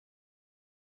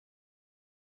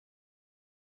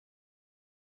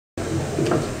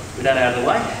With that out of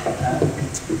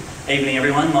the way, evening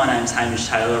everyone, my name's Hamish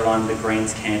Taylor, I'm the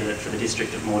Greens candidate for the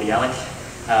district of Mordialloc.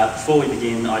 Before we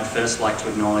begin, I'd first like to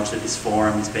acknowledge that this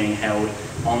forum is being held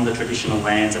on the traditional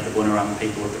lands of the Bunurong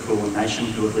people of the Kulin Nation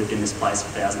who have lived in this place for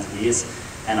thousands of years,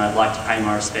 and I'd like to pay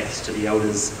my respects to the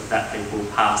elders of that people,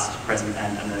 past, present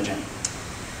and emerging.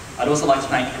 I'd also like to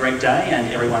thank Greg Day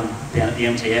and everyone down at the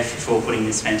MTF for putting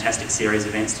this fantastic series of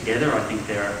events together. I think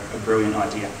they're a brilliant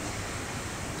idea.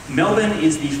 Melbourne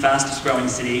is the fastest growing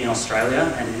city in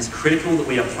Australia, and it is critical that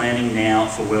we are planning now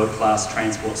for world-class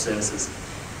transport services.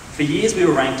 For years we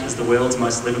were ranked as the world's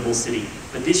most livable city,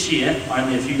 but this year,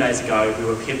 only a few days ago, we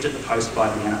were pipped at the post by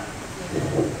Vienna.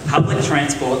 Public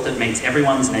transport that meets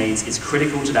everyone's needs is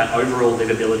critical to that overall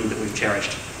livability that we've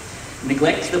cherished.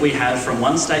 Neglect that we have from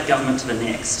one state government to the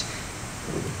next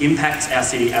impacts our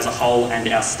city as a whole and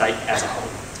our state as a whole.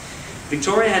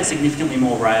 Victoria had significantly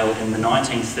more rail in the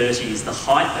 1930s, the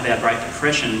height of our Great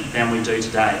Depression, than we do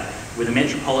today, with a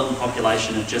metropolitan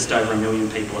population of just over 1 million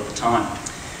people at the time.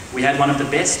 We had one of the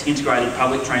best integrated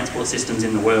public transport systems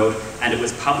in the world, and it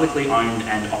was publicly owned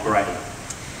and operated.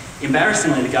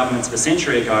 Embarrassingly, the governments of a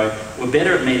century ago were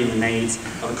better at meeting the needs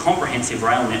of a comprehensive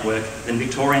rail network than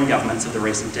Victorian governments of the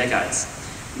recent decades.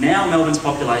 Now Melbourne's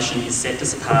population is set to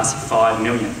surpass 5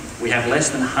 million. We have less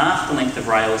than half the length of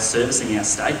rail servicing our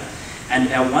state, and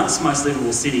our once most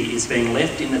livable city is being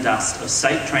left in the dust of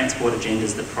state transport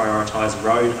agendas that prioritise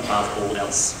road above all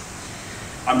else.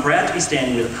 I'm proud to be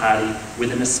standing with a party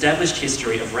with an established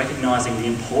history of recognising the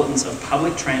importance of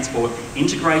public transport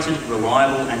integrated,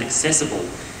 reliable and accessible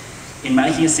in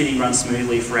making a city run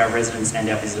smoothly for our residents and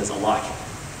our visitors alike.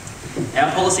 Our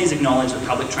policies acknowledge that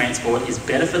public transport is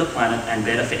better for the planet and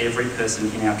better for every person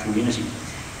in our community.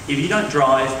 If you don't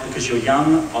drive because you're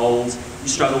young, old, you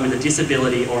struggle with a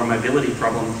disability or a mobility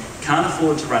problem, can't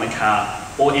afford to run a car,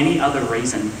 or any other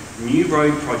reason, new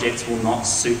road projects will not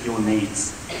suit your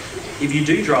needs. If you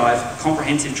do drive,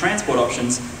 comprehensive transport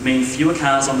options mean fewer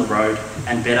cars on the road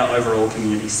and better overall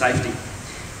community safety.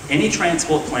 Any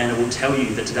transport planner will tell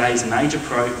you that today's major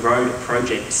road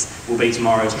projects will be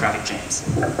tomorrow's traffic jams.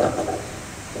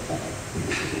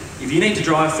 If you need to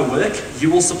drive for work,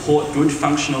 you will support good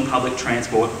functional public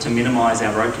transport to minimise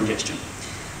our road congestion.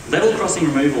 Level crossing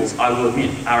removals, I will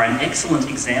admit, are an excellent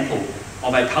example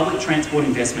of a public transport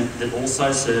investment that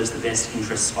also serves the best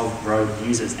interests of road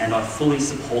users, and I fully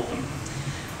support them.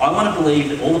 I want to believe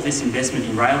that all of this investment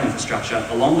in rail infrastructure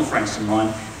along the Frankston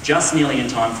line, just nearly in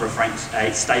time for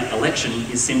a state election,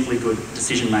 is simply good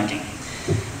decision making.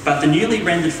 But the newly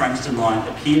rendered Frankston line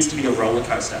appears to be a roller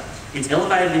coaster. It's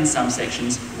elevated in some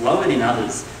sections, lowered in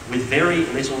others, with very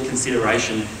little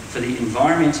consideration for the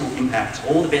environmental impact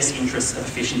or the best interests of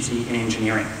efficiency in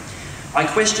engineering. I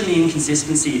question the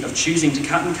inconsistency of choosing to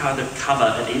cut and cover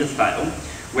at Edithvale,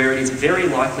 where it is very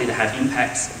likely to have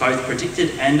impacts both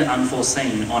predicted and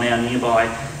unforeseen on our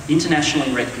nearby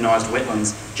internationally recognised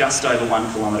wetlands just over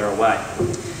 1 kilometre away.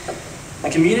 The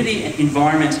community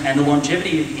environment and the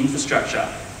longevity of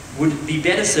infrastructure would be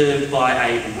better served by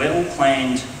a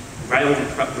well-planned rail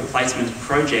replacement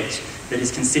project that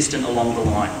is consistent along the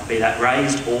line, be that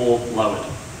raised or lowered.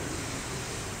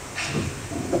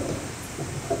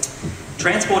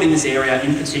 Transport in this area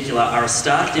in particular are a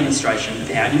stark demonstration of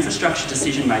how infrastructure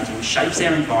decision-making shapes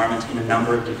our environment in a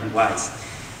number of different ways.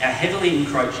 Our heavily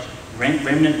encroached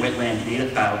remnant wetland in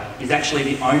Edithvale is actually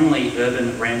the only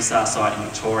urban Ramsar site in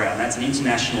Victoria, and that's an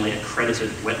internationally accredited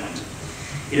wetland.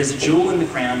 It is a jewel in the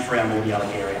crown for our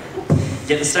Mordialloc area.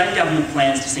 Yet the state government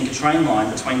plans to sink a train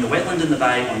line between the wetland and the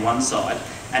bay on one side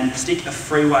and stick a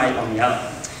freeway on the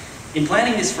other. In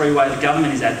planning this freeway, the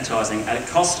government is advertising, at a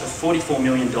cost of $44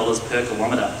 million per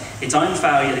kilometre, its own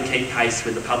failure to keep pace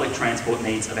with the public transport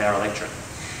needs of our electorate.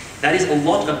 That is a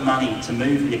lot of money to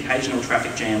move the occasional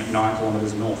traffic jam 9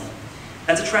 kilometres north.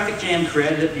 That's a traffic jam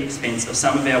created at the expense of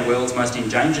some of our world's most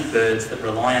endangered birds that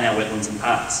rely on our wetlands and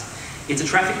parks. It's a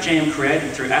traffic jam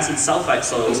created through acid sulphate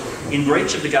soils in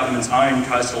breach of the government's own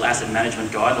coastal acid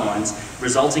management guidelines,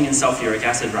 resulting in sulphuric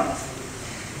acid runoff.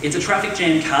 It's a traffic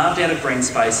jam carved out of green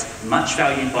space, much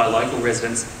valued by local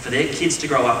residents, for their kids to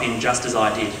grow up in just as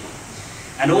I did.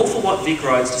 And all for what Vic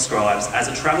Roads describes as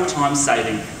a travel time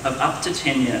saving of up to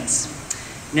 10 minutes.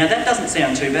 Now that doesn't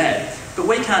sound too bad, but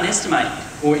we can't estimate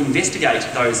or investigate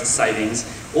those savings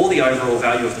or the overall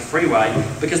value of the freeway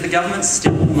because the government's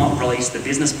still not released the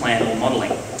business plan or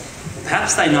modelling.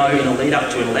 Perhaps they know in a lead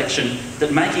up to an election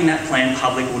that making that plan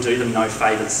public will do them no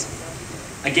favours.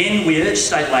 Again, we urge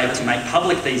State Labor to make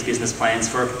public these business plans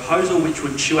for a proposal which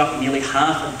would chew up nearly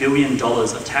 $500 million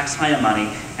of taxpayer money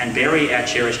and bury our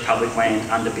cherished public land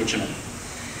under bitumen.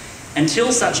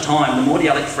 Until such time, the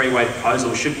Mordialloc Freeway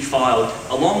proposal should be filed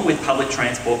along with public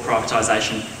transport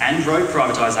privatisation and road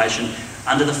privatisation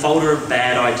under the folder of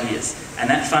bad ideas, and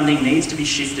that funding needs to be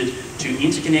shifted to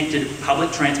interconnected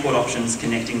public transport options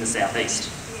connecting the South East.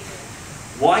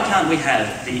 Why can't we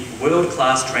have the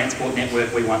world-class transport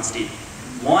network we once did?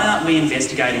 Why aren't we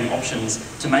investigating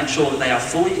options to make sure that they are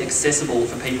fully accessible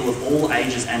for people of all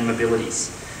ages and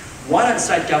mobilities? Why don't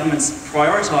state governments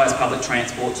prioritise public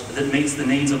transport that meets the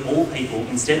needs of all people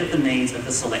instead of the needs of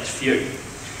the select few?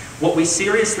 What we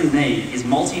seriously need is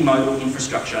multimodal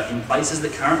infrastructure in places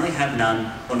that currently have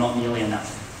none or not nearly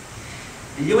enough.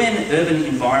 The UN Urban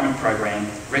Environment Programme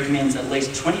recommends at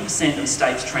least 20% of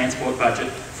states' transport budget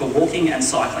for walking and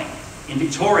cycling. In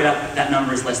Victoria, that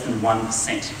number is less than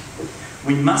 1%.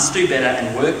 We must do better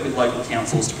and work with local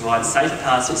councils to provide safer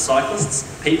paths for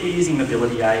cyclists, people using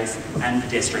mobility aids and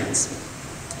pedestrians.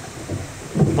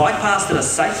 Bike paths that are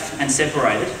safe and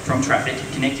separated from traffic,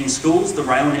 connecting schools, the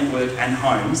rail network and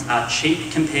homes are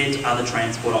cheap compared to other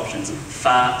transport options,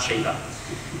 far cheaper.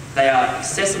 They are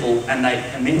accessible and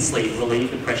they immensely relieve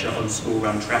the pressure on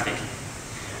school-run traffic.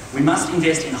 We must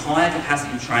invest in higher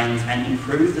capacity trains and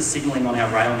improve the signalling on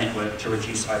our rail network to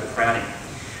reduce overcrowding.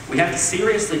 We have to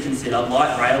seriously consider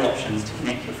light rail options to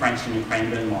connect the Frankston and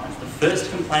Cranbourne lines. The first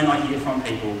complaint I hear from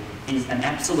people is an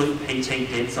absolute PT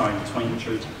dead zone between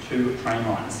the two train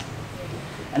lines.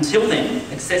 Until then,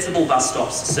 accessible bus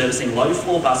stops servicing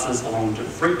low-floor buses along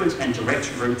frequent and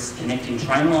direct routes connecting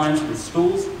train lines with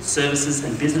schools, services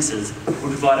and businesses would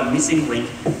provide a missing link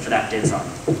for that dead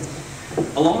zone.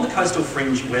 Along the coastal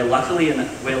fringe, we're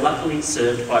luckily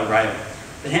served by rail.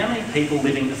 But how many people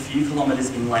living a few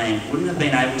kilometres inland wouldn't have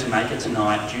been able to make it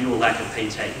tonight due to a lack of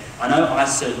PT? I know I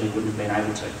certainly wouldn't have been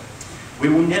able to. We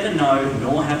will never know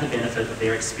nor have the benefit of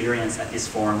their experience at this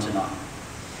forum tonight.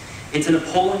 It's an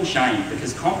appalling shame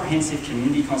because comprehensive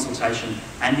community consultation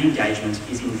and engagement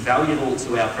is invaluable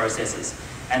to our processes,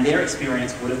 and their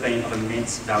experience would have been of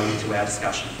immense value to our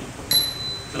discussion.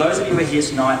 For those of you who are here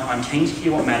tonight, I'm keen to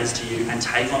hear what matters to you and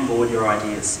take on board your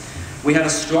ideas. We have a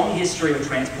strong history of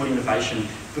transport innovation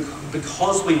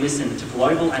because we listen to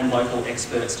global and local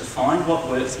experts to find what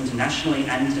works internationally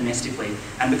and domestically,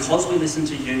 and because we listen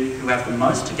to you who have the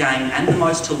most to gain and the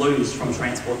most to lose from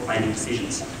transport planning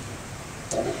decisions.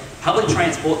 Public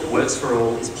transport that works for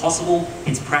all is possible,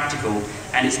 it's practical,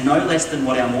 and it's no less than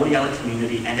what our Mordialloc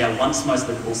community and our once most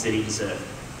livable city deserve.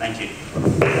 Thank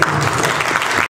you.